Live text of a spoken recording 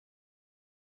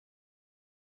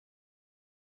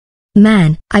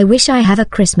Man, I wish I have a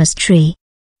Christmas tree.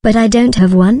 But I don't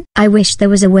have one. I wish there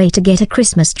was a way to get a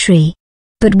Christmas tree.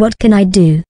 But what can I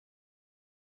do?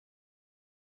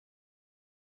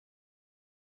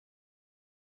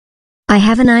 I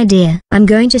have an idea. I'm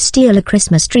going to steal a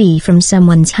Christmas tree from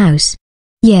someone's house.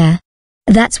 Yeah.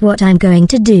 That's what I'm going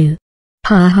to do.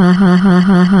 Ha ha ha ha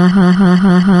ha ha ha ha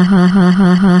ha ha ha ha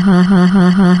ha ha ha ha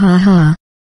ha ha ha.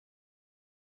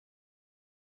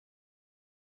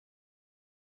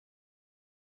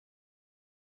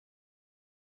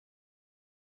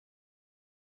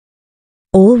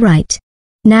 All right.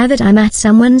 Now that I'm at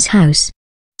someone's house,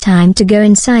 time to go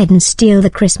inside and steal the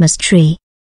Christmas tree.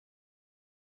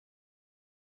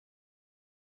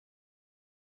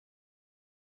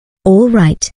 All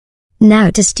right. Now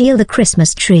to steal the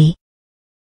Christmas tree.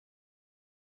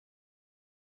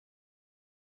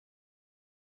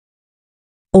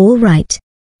 All right.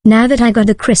 Now that I got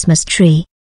the Christmas tree,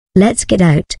 let's get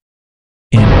out.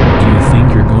 And where do you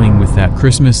think you're going with that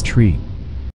Christmas tree?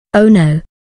 Oh no.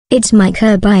 It's my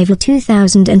Survival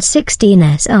 2016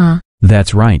 SR.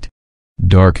 That's right.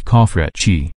 Dark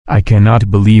Coffretchi, I cannot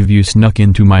believe you snuck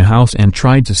into my house and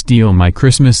tried to steal my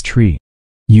Christmas tree.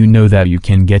 You know that you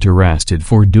can get arrested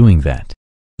for doing that.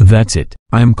 That's it.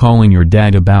 I'm calling your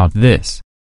dad about this.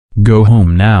 Go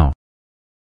home now.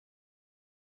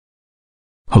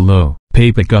 Hello,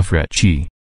 Papa Coffretchi.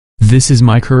 This is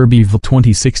my Survival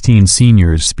 2016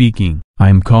 seniors speaking.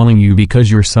 I'm calling you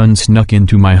because your son snuck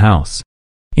into my house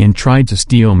and tried to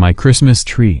steal my Christmas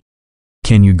tree.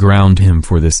 Can you ground him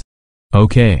for this?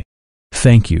 Okay.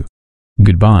 Thank you.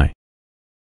 Goodbye.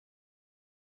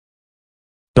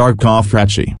 Dark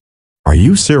Coffretchi. Are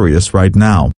you serious right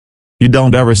now? You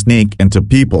don't ever sneak into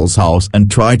people's house and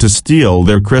try to steal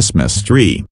their Christmas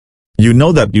tree. You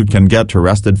know that you can get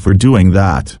arrested for doing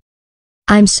that.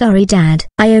 I'm sorry, Dad.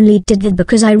 I only did that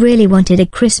because I really wanted a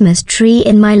Christmas tree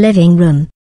in my living room.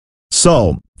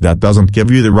 So, that doesn't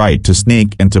give you the right to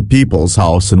sneak into people's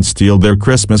house and steal their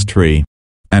Christmas tree.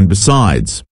 And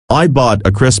besides, I bought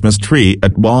a Christmas tree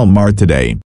at Walmart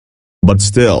today. But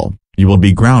still, you will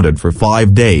be grounded for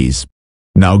 5 days.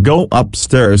 Now go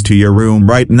upstairs to your room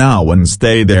right now and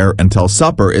stay there until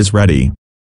supper is ready.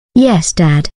 Yes,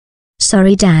 Dad.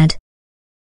 Sorry, Dad.